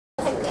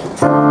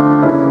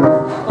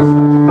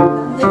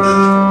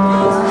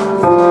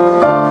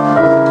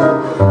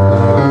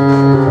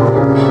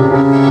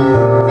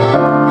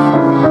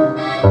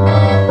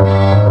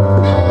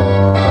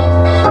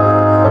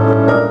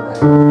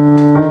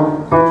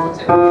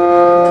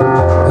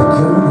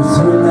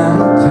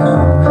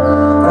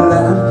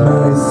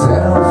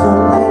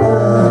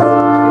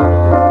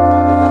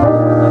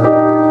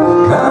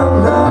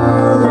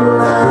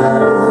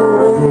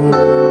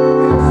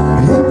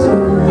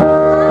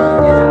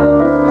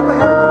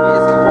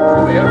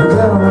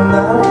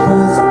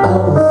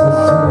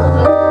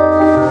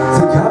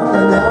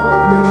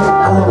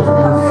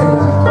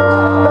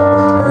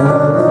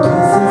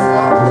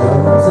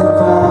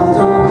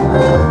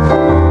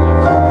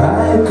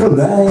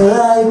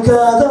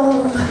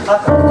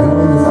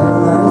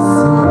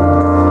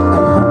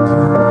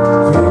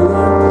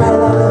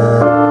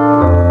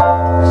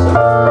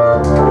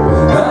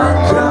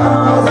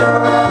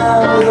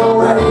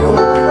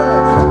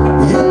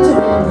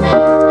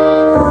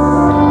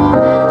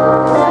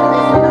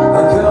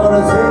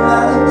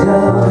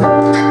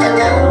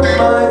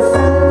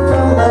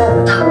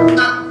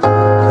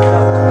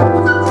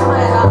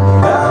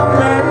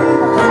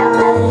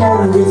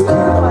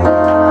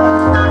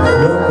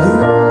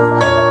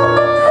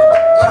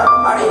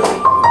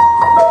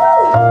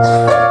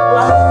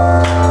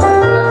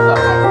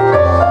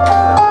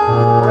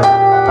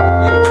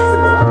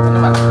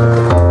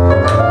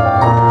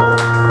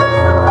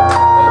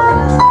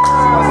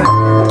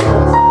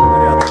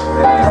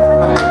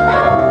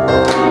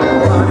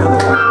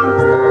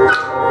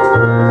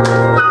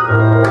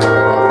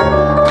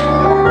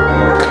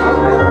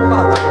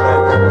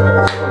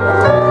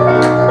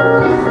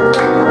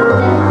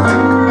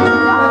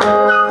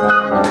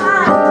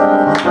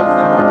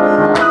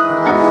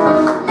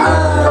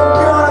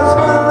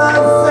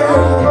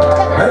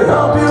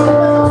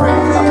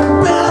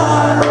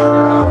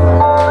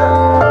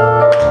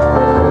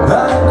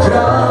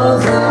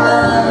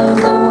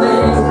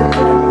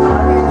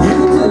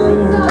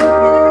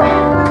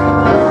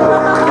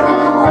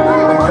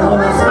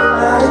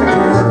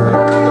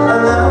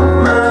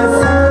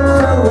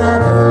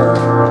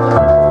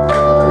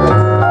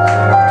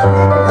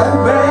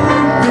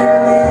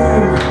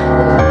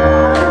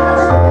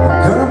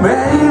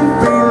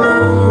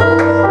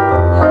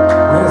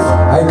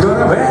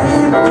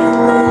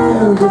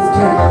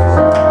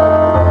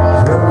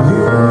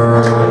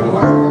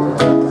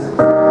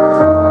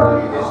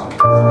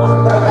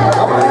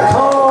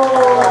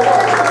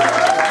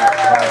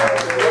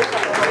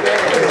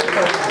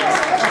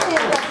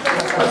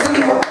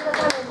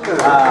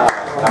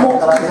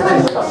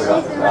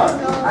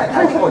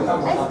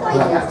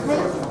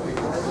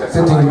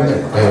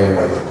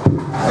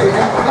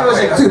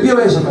次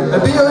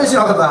POAC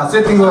の方セ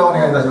ッティングをお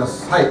願いいたしま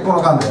す。はい、こ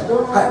の間で。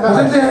はい、もう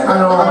全然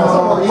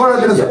もら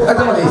えてるんですよ。やっ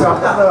てもらっていいですか。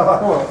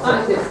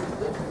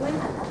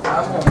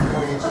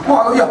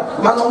もういや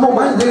もう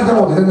前に出て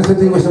もらって全然セッ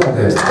ティングしても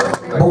らって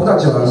僕た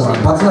ちは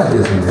パツない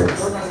ですんで。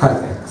はい。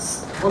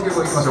もう一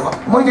曲いきましょうか。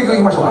もう一曲い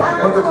きましょうか。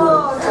もう一曲。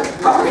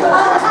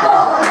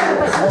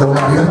どうも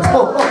ありが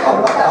とう。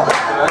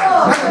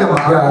でも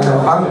いや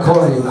アンコ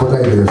ールに答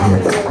えてです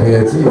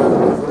ね。次は。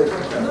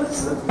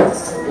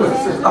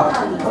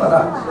ほらな。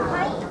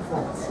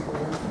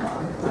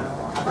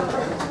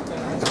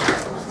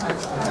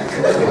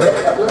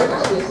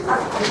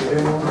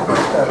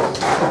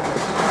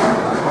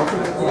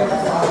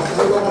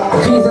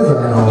気にせずセッ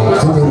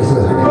ティングしてく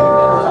ださいね。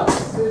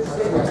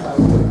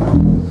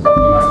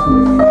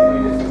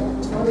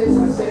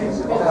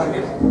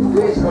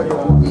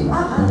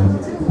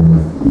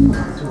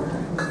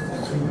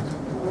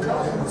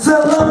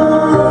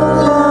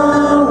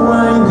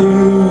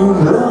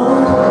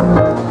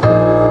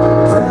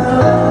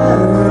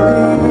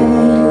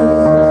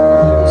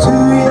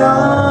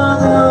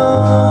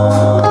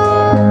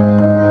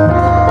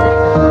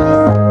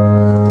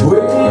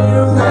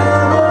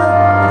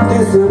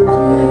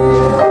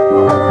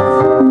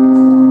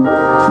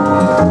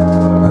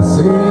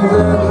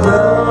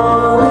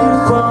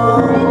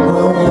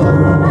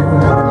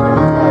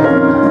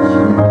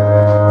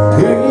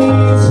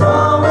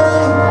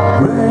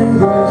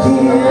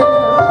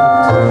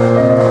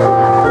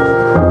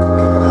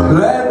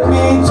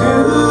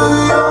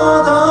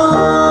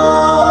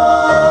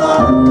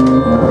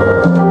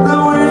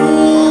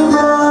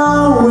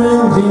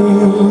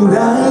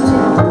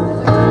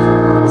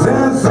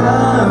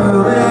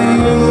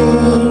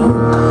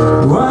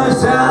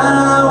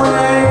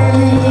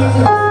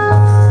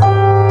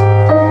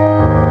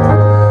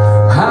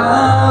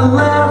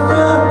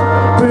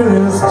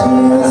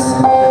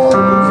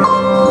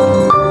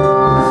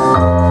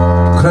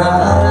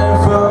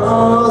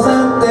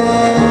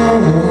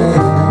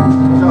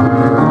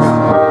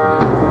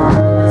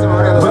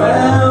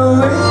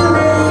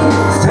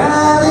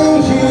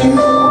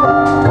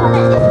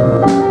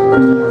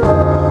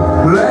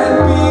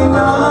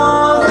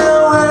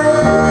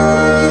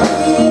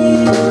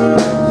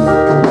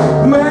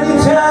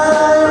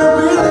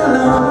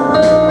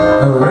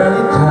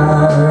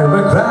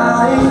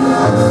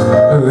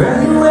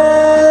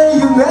Anyway,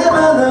 you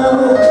never know.